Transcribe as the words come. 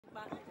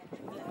ukuba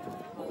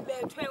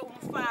ubethwe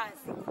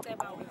umfazi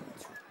uceba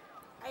wethu.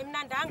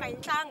 Ayimnandanga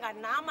intlanga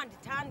nama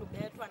ndithanda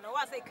ubethwa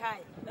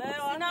nowasekhaya.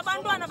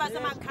 Sinabantwana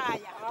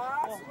basemakhaya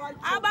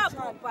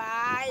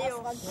ababhubhayo.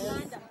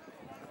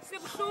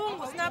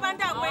 Sibuhlungu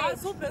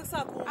sinabantakwethu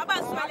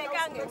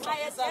abasweleka ngenxa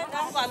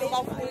yesenzalo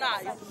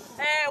bafunayo.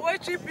 We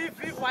GBV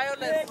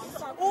violence.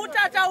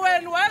 Utata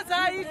wenu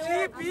wenza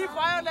i-GB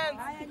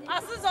violence.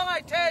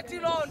 Asizongayithethi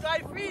loo nto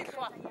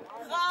ayifihlwa.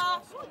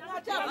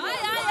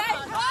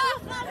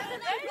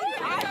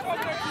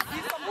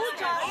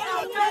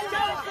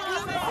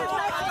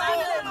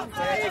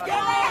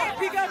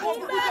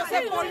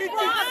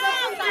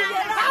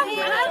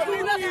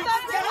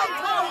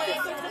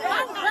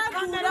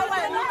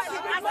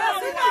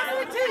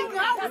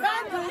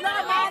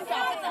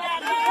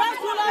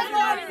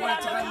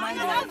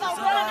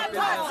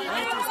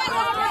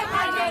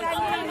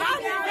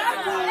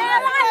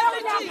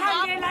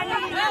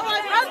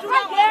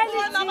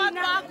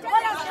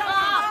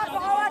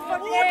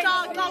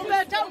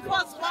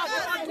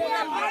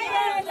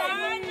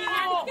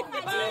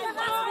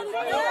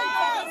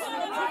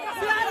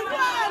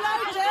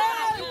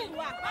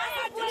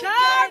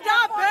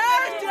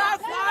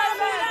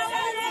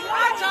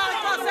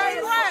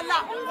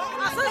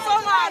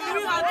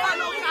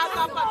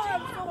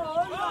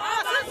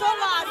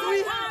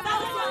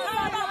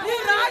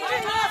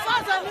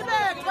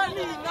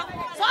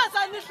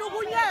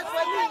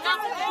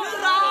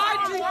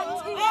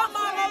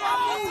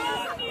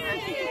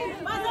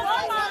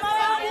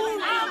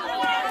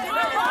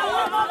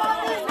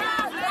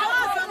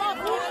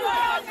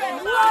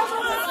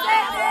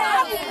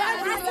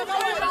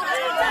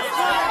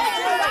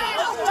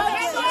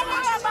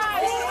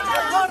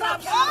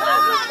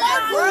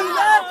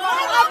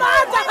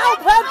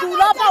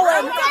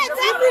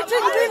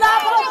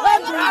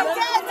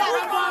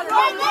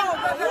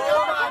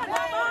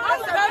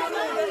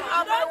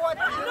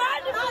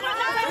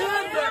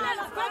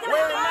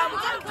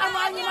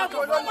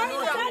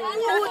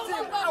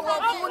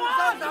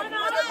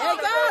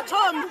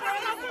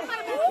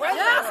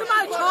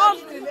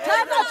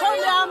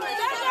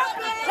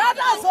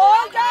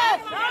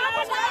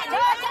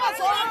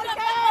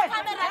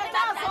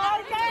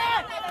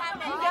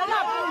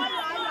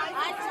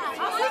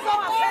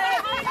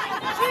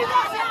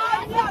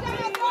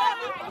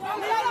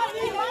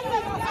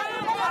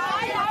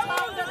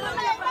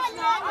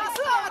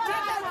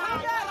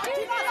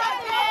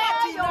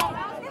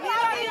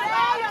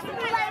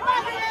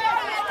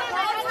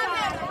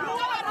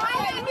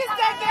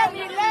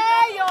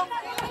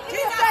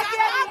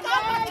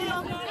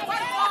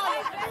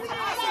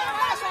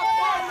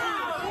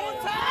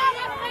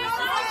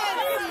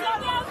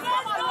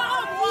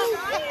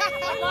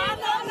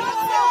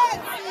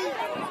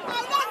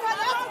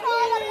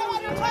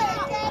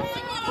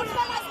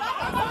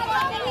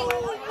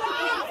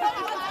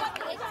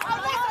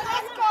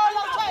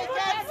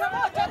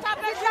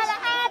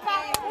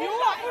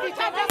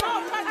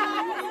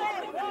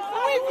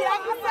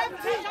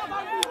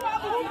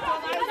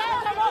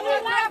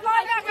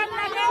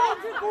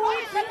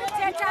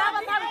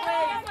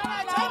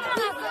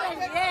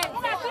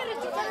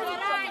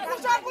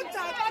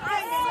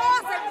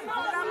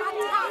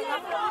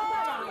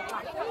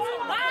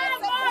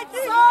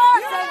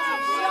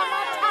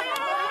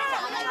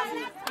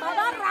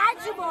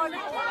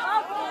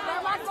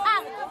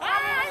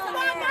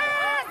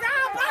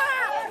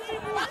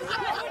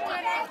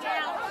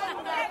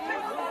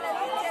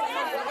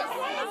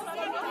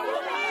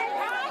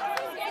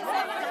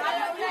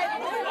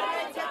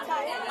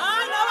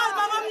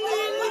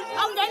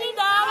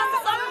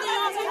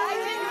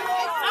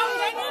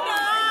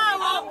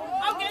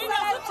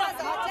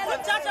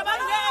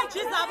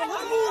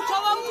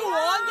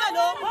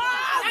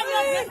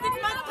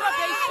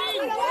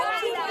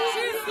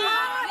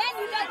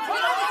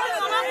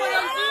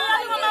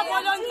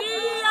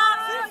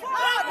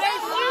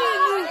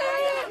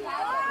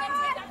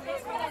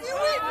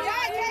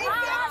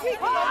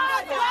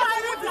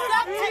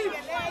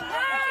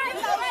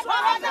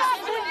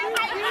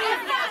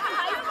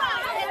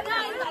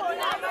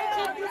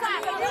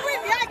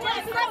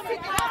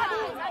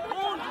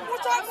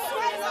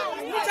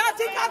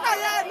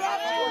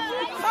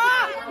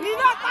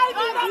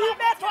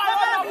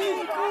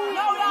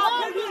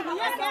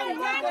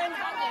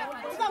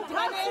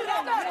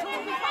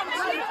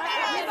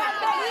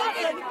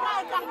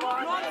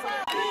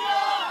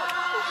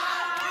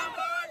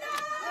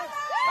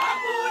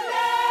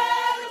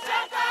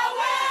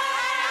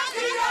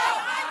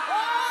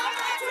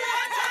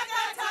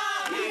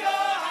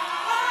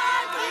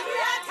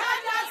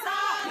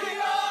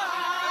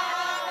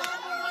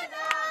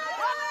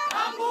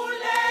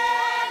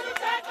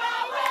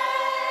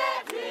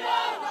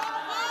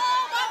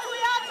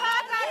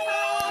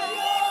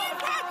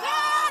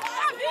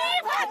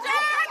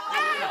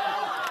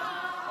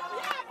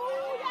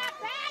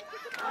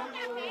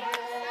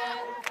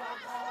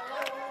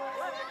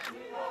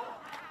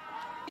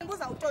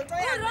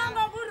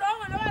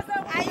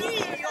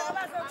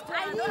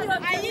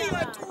 Ayiyo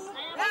tu.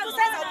 La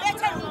useza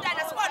ubethe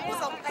umntana sikwazi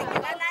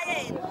ukuzomqengela naye.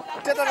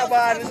 uthetha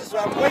nabani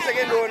sisiwam?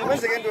 Kwenzeke ntoni?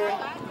 Kwenzeke ntoni?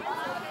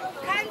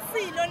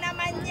 Kansilo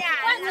namanyala.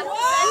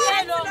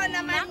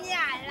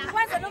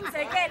 Kwenze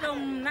nomzekelo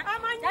mna.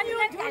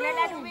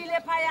 Ndandinedala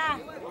liwile phaya.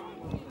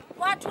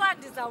 Kwathiwa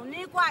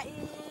ndizawunikwa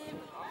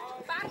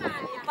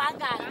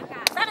ibhangane.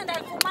 Zange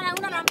ndayifumana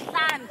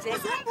kunanamhlanje.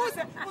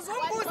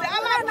 Uzumbuze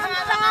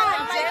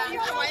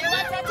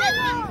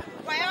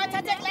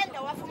wayewathathe kule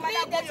ndawo wafumana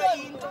kuyo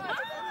into.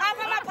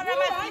 Apha amaphana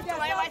ama-50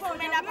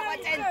 wayewafumela apha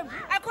kwa-10.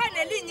 Akho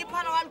nelinye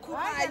iphana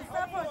walikhuphayo.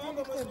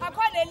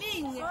 Akho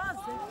nelinye.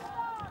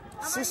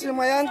 Sisi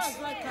Mayanti.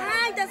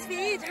 Hi,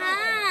 Dasvit.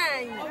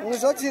 Hi.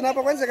 Uzothini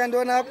apha kwenzeka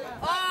ntoni apha?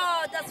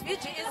 Oh,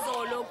 Dasvit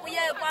izolo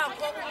kuye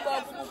kwakho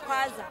umboko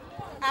ukukhwaza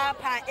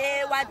apha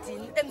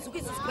ewadini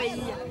emzukisi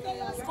sikhweyiya.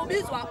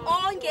 Kubizwa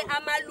onke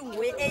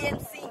amalungu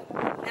e-ANC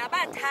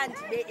nabathandi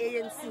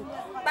be-ANC.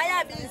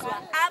 Bayabizwa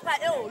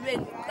apha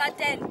eholweni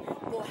ka-10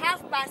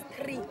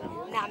 ngo-3:30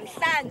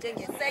 namhlanje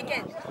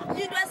nge-2nd.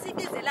 Into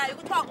esibizelayo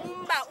kuthiwa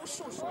umba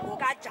ushushu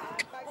ngokaJaxa.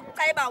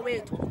 Uceba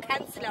wethu,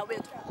 ukhansila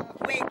wethu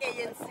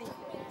we-ANC.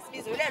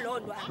 Sibizwele loo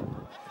nto.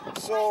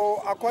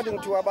 So according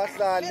to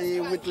abahlali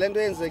with le nto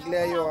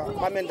yenzekileyo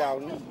bame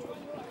ndawoni?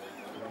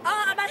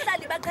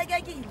 Abahlali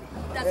baqhekekile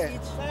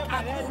Dasvit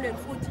kakhulu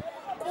futhi.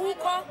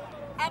 Kukho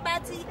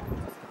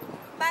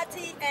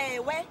bathi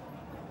ewe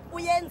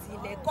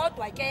uyenzile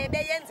kodwa ke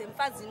beyenze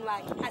emfazini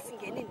wakhe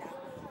asingeni ndawo.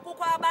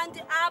 Kukho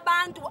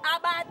abantu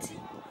abathi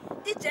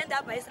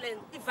i-gender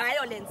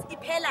violence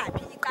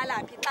iphelaphi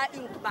iqalaphi xa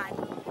ingubani.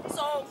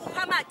 So kukho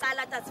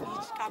amacala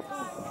Dasvit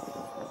kakhulu.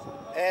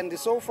 And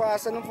so far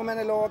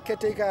senomfumene lo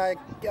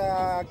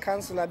caretaker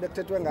councillor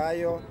bekuthethwe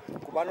ngayo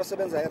ngubani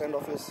osebenza e-Rand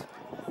Office?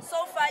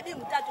 So far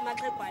ibingutata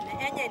uMaxegwana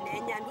enye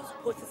nenye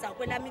andiziphosisa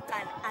kwelami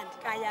icala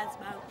andikayazi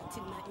uba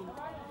uthini na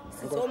into.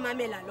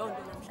 Sizomamela loo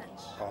nto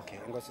namhlanje. Okay,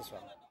 enkosi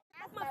sisiwam.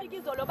 Mafika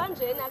izolo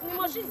banjena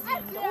nimosha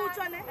izinto.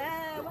 Utsho ne?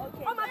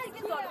 Omafika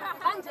izolo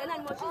banjena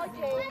nimosha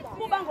izinto.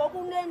 Kuba ngoku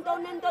unento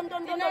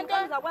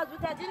ngizakwazi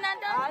uthatha.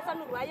 Hayi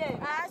sanuwaye.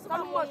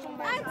 Sanumosha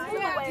umbani.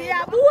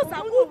 Ndiyabuza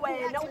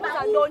kuwena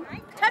ubuza ntoni?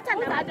 Thatha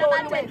nabantu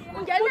abatheni.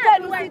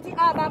 Ungena usithi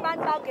aba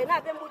abantu bangena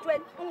apha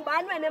embuthweni.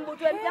 Ungubani wena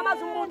embuthweni?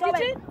 Yamazi umbutho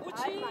wena.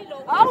 Utshilo.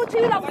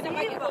 Awutshilo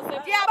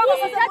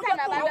ndiyabuza uthatha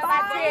nabantu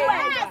abatheni.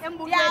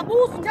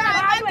 Ndiyabuza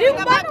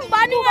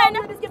ungubani wena?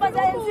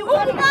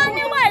 Ungubani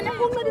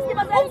wena?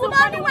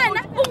 Ungubani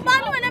wena?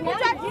 Ungubani wena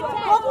embuthweni?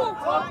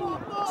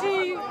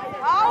 Ji.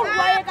 Awu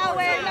wayeka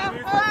wena.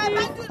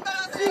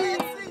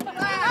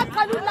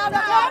 Akhalula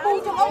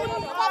kabuzo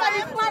ngoba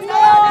lifumana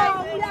yona.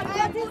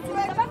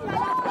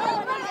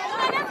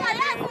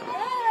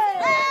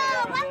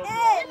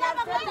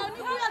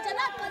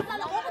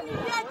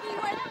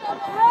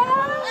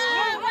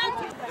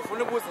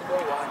 Ndifuna ubuza into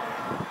one.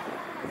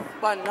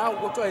 Ba nawo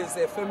kuthiwa is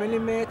a family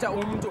matter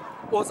umuntu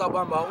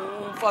ozabamba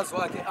umfazi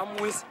wakhe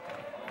amwise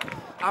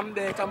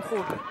ambetha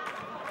amrhube.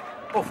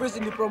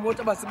 Officially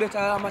promoter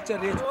basibetha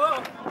ama-charity.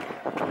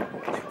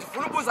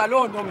 Ndifuna ubuza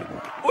loo nto mna.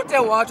 Uthe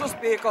wathi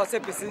uSpeaker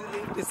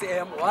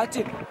wase-BCM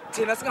wathi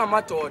thina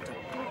singamadoda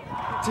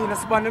thina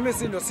siba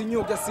nemisindo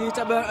sinyuke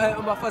sithi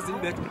abafazini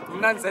bethu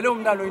mnanzele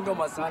umntana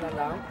oyintombazana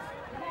la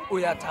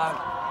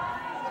uyathanda.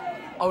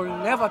 I will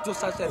never do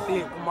such a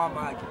thing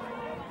kumamakhe.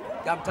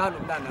 Ndiyamthanda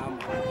umntanam.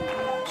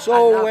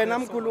 So wena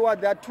mkhuluwa,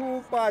 there are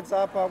two parts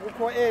apha.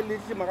 Kukho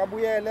elithi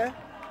makabuyele,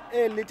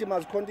 elithi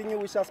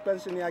mazicontinue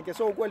suspension yakhe.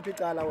 So ukweliphi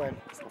icala wena?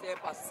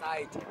 Step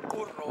aside,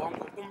 kurong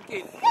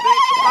umkeni.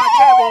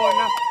 Bathe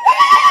bona.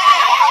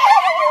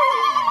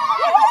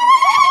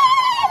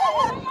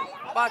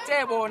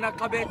 Bathe bona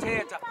xa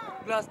bethetha.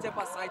 Plus step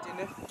aside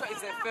ne.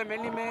 It's a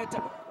family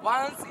matter.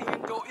 Once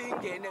into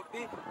ingene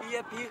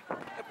iye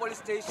police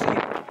station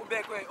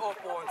ubekwe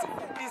obonzi.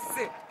 It's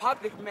a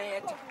public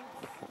matter.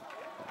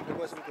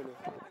 Because mkhuluwa.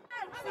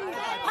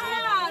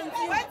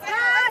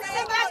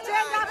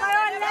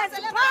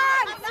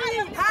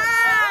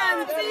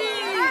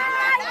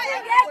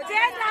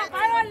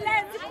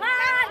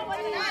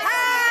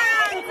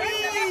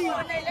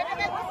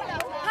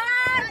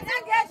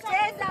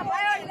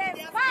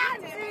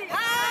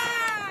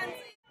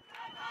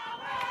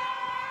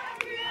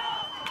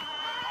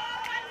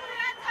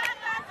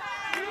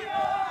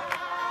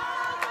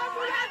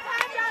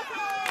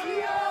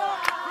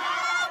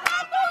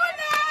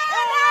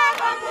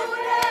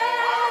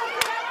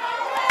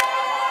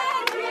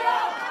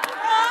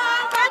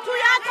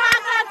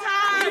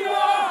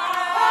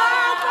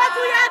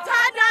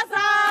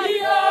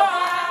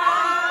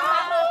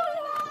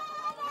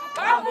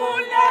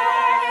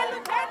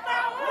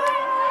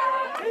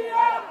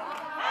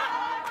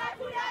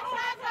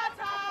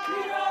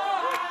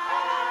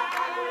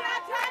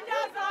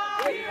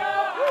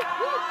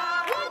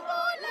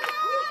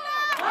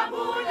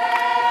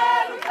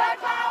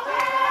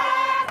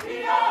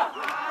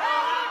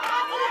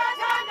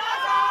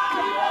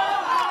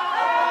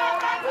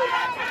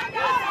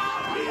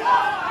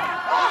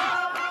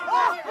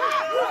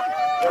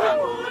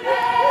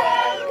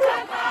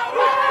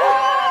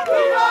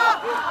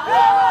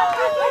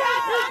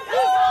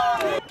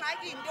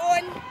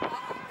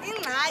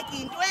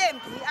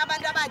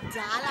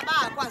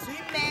 bayakwazi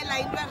uyimela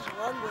into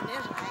erongo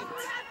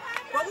nerayithi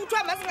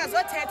ngokuthiwa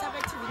masingazothetha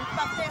abathivini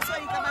kuba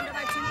kubesoyika abantu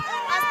abathini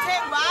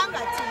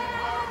asithengwanga thina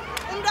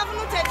umntu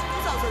afuna uthetha into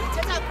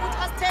uzawuzoyithetha kuthi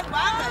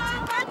asithengwanga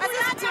thina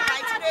asisithi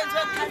rayithi into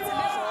yenziwe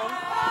kukhansila erongo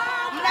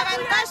mna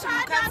kandiqeshi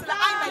mkhansila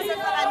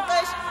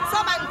angayisefakandiqeshi so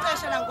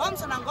bandiqeshe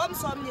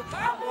nangomso omnye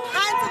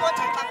phantsi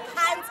ngojaxa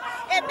phantsi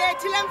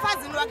ebethile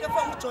emfazini wakhe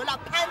for ujola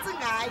phantsi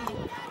ngaye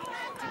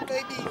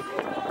ndimgqibile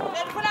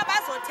bendifuna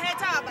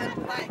bazothetha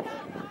abantu bakhe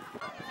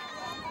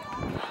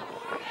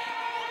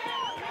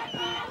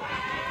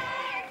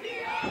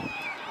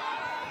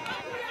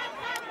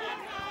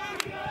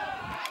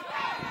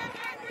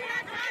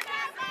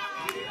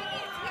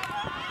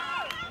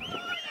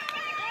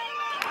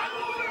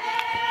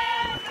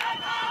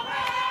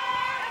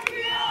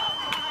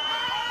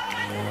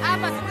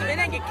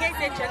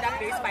case of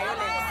gender-based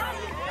violence.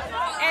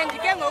 And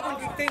ke ngoku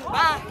ndicinga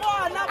uba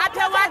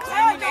apha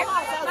ewadini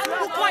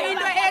kukho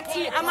into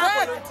ethi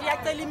amavolontiya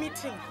acela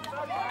imeeting.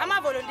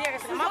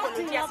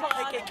 Amavolontiya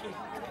siqhekekile.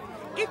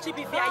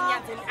 I-GBV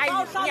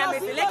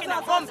ayinyamezeleki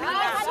nakombi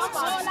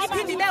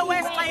iphinde ibe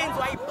worse xa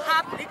yenziwa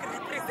yi-public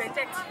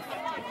representative.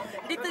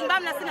 Ndicinga uba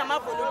mna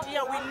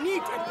singamavolontiya we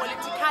need a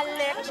political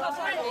lecture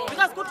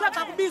because kuthiwa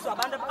xa kubizwa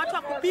abantu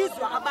kwathiwa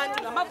kubizwa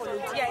abantu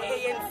ngamavolontiya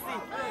e-ANC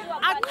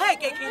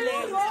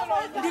aqhekekileyo.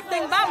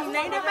 Ndicinga uba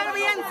mna into efana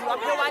uyenziwa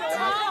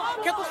phewadini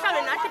khe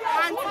kuhlalwe nathi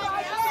phantsi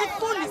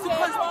sifundise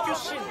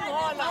i-constitution.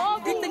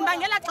 Ndicinga uba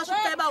ngelaa xesha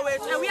uceba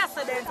wethu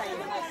uyasebenza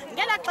yena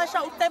ngelaa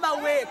xesha uceba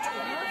wethu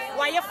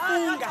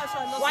wayefunga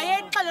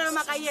wayexelelwa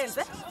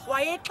makayenze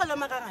wayexelelwa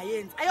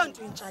makangayenzi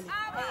ayonto intsha le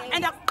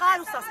and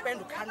akuqala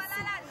ususpend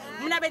ukhansila.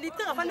 Mna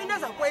bendicinga fanele into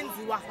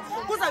ezakwenziwa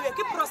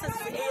kuzawuyeka iiprocess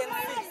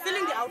ze-ANC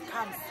sealing the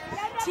outcomes.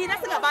 Thina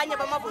singabanye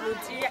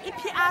bamavolontiya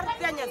i-PR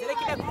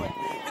kuyanyanzeleka ibe khona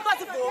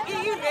because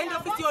i-rent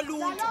office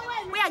yoluntu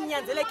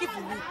kuyanyanzeleka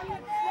ivuliwe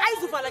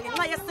ayizuvala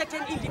ngenxa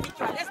ye-certain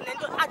individual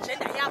ezinento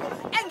agenda yabo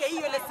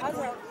engeyiyo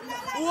lesikhulu.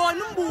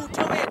 Wona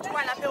umbutho wethu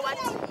walapha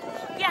ewadini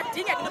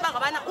kuyadingeka into yoba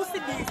ngabana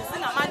usibize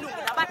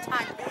singamalungu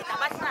nabathandi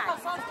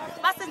nabahlali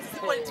basenzisa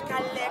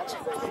i-political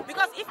lecture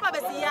because if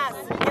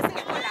babesiyazi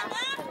ngesingekho lapho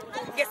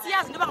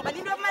ngesiyazi into yoba ngabana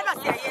into ekumele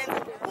uba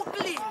siyayenza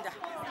ukulinda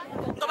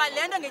ngoba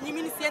le nto ngenye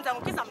imini siyenza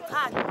ngoku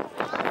izamchana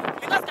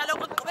because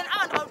kaloku ekugqibeni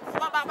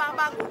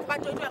abantu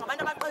batoyiwe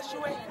ngabantu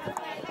abaqeshiweyo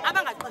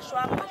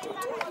abangaqeshwanga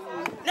batoyiwe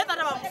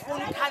nezathi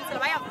abamfuna ukhansela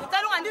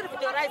bayacela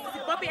ungandividorize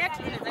sibhobhi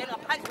ethi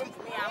ngaphandle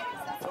kwemvume yam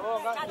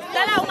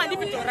cela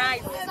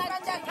ungandividorize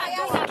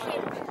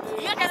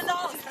yiyo ke lento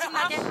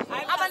thina ke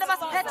abantu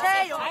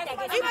abasiphetheyo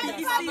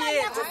i-BBC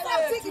yethu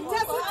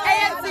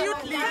ANC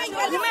Youth League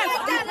women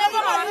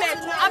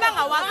bethu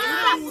abangawazi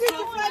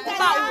lutho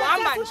uba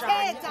uhamba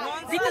njani.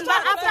 Ndicinga uba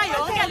after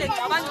yonke le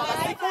nto abangcaba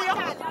sikuyo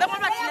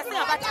bebona thina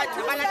singabathathi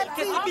abalandeli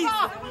ke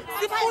sibize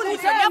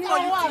sifundise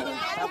ngepolitiki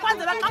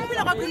ukwenzela xa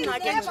kuphila kwakho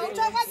ingxaki enje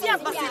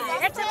siyazi uba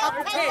siriyekthe xa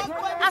kutheni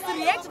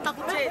asiriyekthe xa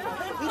kutheni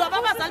ngoba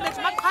abazali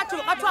bethu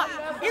baqhathiwe kwathiwa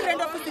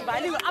i-rent office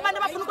ivaliwe abantu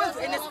abafuna ukwenza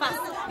u-NSFAS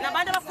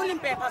nabantu abafuna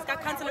iimpepha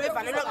zikakhansela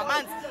bevalelwe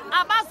ngamanzi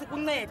abazi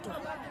kuncedwa.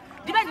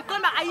 Ndibe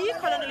ndiqonda uba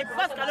ayikho loo nto le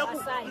because kaloku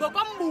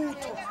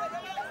ngokombutho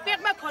kuye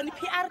kube khona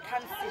i-PR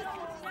council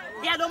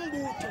yalo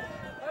mbutho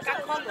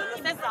kakhongolo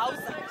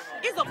sezawuza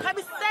izokhaba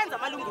isenza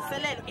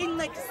amalungiselelo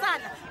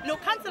incedisana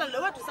nokhansela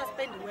lo wethu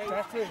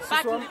suspendiweyo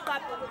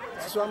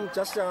siswam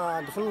just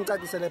ndifuna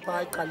unicacisele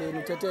phaa ekuqaleni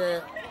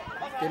uthethe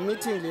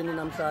ngemeeting leni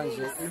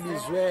namhlanje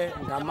ibizwe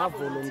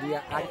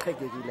ngamavolontiya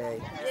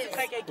aqhekekileyo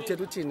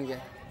uthetha uthini ke?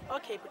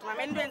 Okay but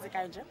mamela into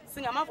eyenzekayo nje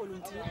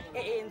singamavolontiya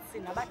e-ANC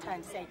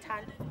nabathandi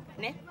siyayithanda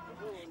ne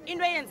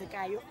into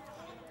eyenzekayo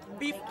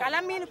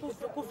ngala mini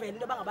kuvela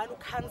into yoba ngabana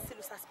ukhansila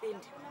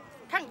ususpendi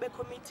khange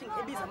bekho meeting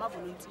ebiza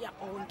amavolontiya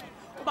onke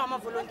kuba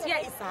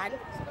amavolontiya izani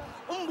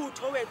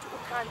umbutho wethu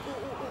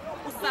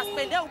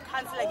ususpende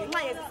ukhansila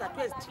ngenxa yezizathu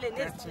ezithile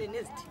nezithile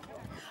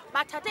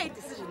bathathe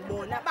i-decision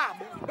bona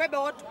babo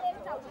bebodwa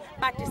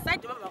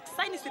badecide uba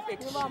makusayinisiwe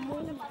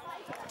ipetition.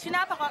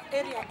 Thina apha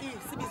kwa-area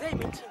sibize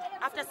i-meeting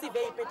after sive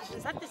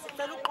i-petition sathi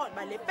sicela uqonda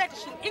uba le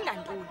petition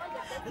inganduli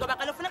ngoba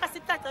kaloku funeka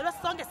sicacelwe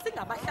sonke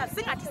singabahlali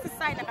singathi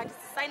sisayina kanti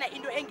sisayina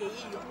into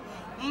engeyiyo.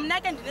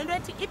 Mna ke ndinento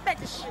ethi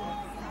i-petition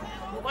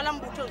ngokwala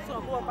mbutho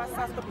ndisuka kuwo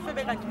kwaSASCO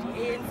befebe kanti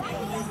ndi-ANC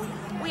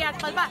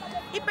uyaxela uba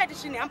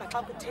i-petition ihamba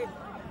xa kutheni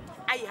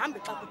ayihambi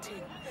xa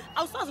kutheni.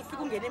 Awusoze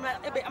ufike ungene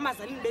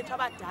amazalini bethu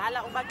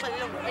abadala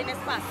ubaxelele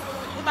ngo-NSFAS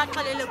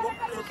ubaxelele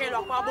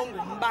ngokublokelwa kwabo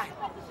ngumbane.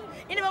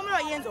 Into bamele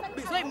wayenza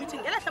ukubizwa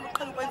i-meeting ngela hlobo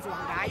uqhela ukwenziwa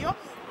ngayo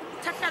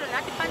uthathalo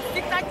nathi phantsi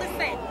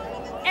sicacisele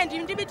and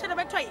into ibithetha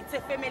bethiwa it's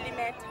a family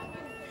matter.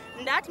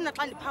 Ndathi mna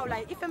xa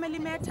ndiphawulayo i-family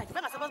matter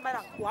bengasabazi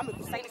ubana kuhambe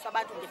kusayinisa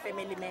abantu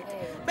nge-family matter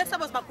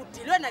bekusabazi uba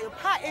kudilwe nayo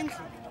phaa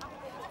endlini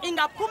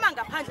ingaphuma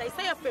ngaphandle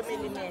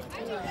ayiseyo-family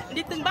matter.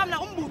 Ndicinga uba mna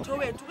umbutho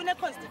wethu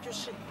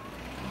une-constitution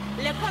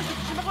le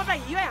constitution bakoba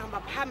yiyo ehamba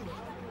phambili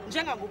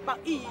njengangokuba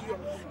iyo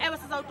ewe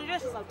sizawutulela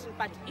sizawuthini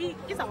but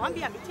izawuhamba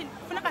ihambe ithini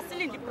funeka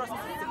silinde iprocess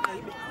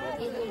zigqibe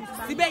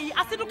zibe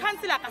asithi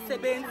ukhansila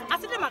akasebenzi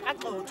asithi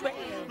makagxothwe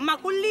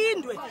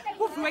makulindwe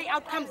kuviwe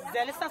i-outcomes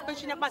zele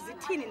suspension yokuba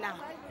zithini na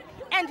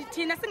and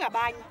thina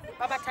singabanye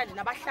babathandi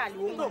nabahlali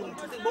wonke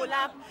umuntu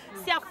sibolapha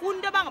siyafuna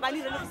into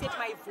abangabani rent office yethu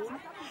mayivule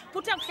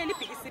futhi akuhleli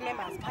ibhikisi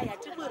members phaya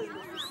thixo rent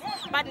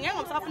office but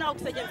ngengomsa bafuna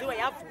ukusetyenziwe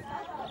yavula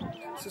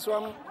sisi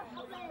wami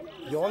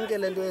yonke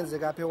lento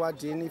yenzeka apha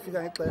ewadini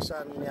ifika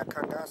ngexesha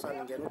niyakhankasa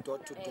ningena door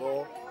to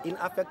door in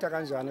affecta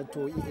kanjani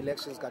to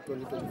i-elections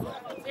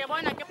ka-2025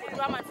 uyabona ke bhuti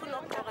wam andifuna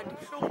nokuxoka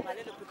ndibuhlungu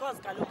ngalento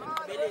because kaloku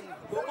ekugqibeleni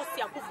ngoku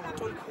siya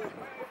kuvota olukhulu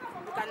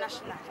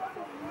lukanational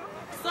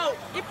so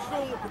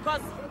ibuhlungu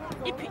because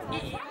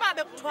uba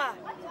bekuthiwa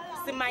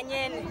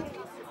simanyene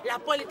laa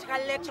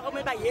political lecture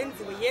kumele uba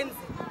yenziwe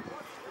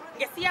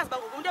ngesiyazi uba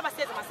ngoku umntu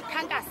abasenze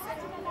masikhankase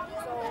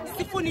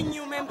sifuna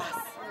i-new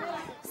members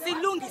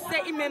silungise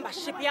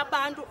i-membership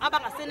yabantu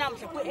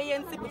abangasenamdla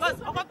kwi-ANC because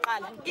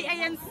okokuqala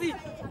i-ANC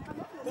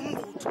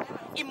ngumbutho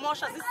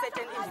imosha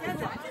zi-certain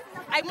individuals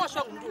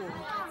ayimoshwa ngumntu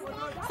wonke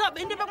so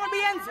into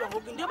ebekumele yenziwa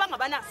ngoku into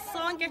yobangabana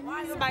sonke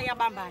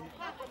sibayabambana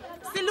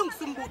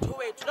silungise umbutho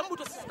wethu lo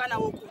mbutho sisuka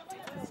nawo kude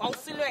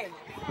wawusilwela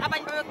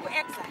abanye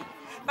babeku-exile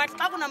but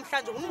xa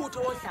kunamhlanje ngumbutho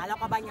wodlala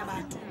kwabanye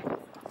abantu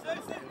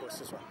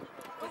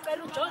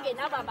ucela ujonge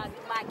naba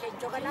bantu bakhe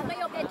njengoba nabe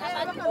yobetha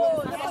abantu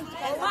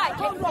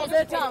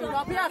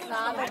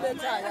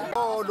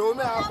lo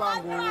mehamba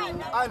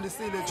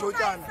ngu-Andisile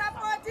Jotyana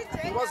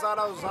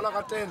ngozala uzala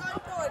ka-10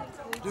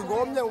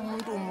 ndingomnye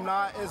umuntu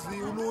mna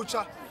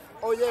eziulutsha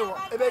oye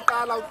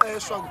ebeqala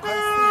uqeshwa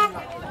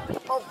ngukhansila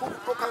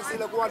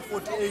okhansila ku-Ward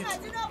 48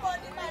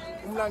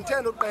 mna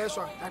ndithenda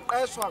uqeshwa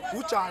ndaqeshwa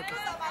ngujaka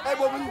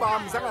ebomini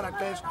bam zange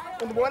ndaqeshwa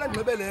undibona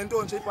ndinxibe le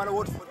nto nje ibhala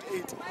Ward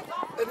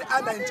 48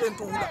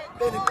 andayintshentula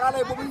bendiqala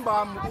ebomini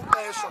bam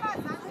uqeshwa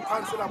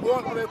ngukhansila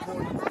bonke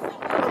bekhona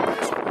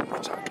uqeshwa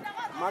ngujaka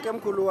make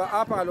mkhuluwa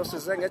apha kalo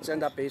size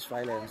nge-gender based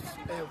violence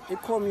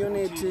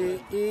i-community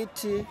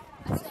ithi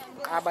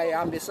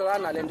abayihambiselana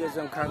nale nto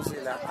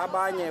ezengukhansila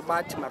abanye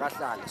bathi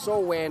makahlale so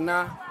wena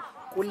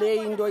kule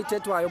into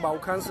ithethwayo uba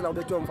ukhansila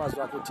ubethiwe umfazi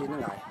wakhe uthini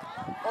ngayo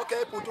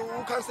okay but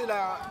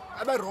ukhansila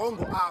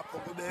aberongo apho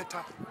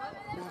kubetha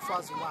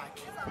umfazi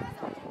wakhe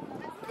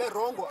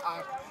aberongo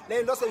apho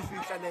le nto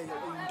seyifihla leyo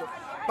into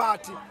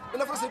but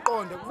inafuna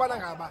siqonde kubana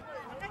ngaba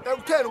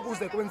ekutheni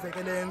ukuze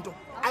kwenzeke le nto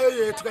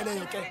ayoyethu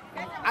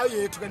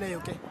ke leyo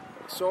ke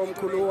so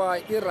mkhuluwa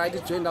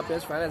i-right gender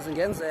based violence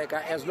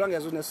ingenzeka as long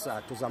as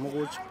unesizathu zama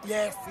ukutsho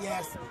yes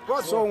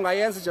so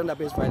ungayenza i-gender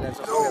based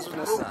violence as long as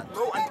unesizathu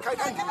no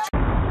andikhange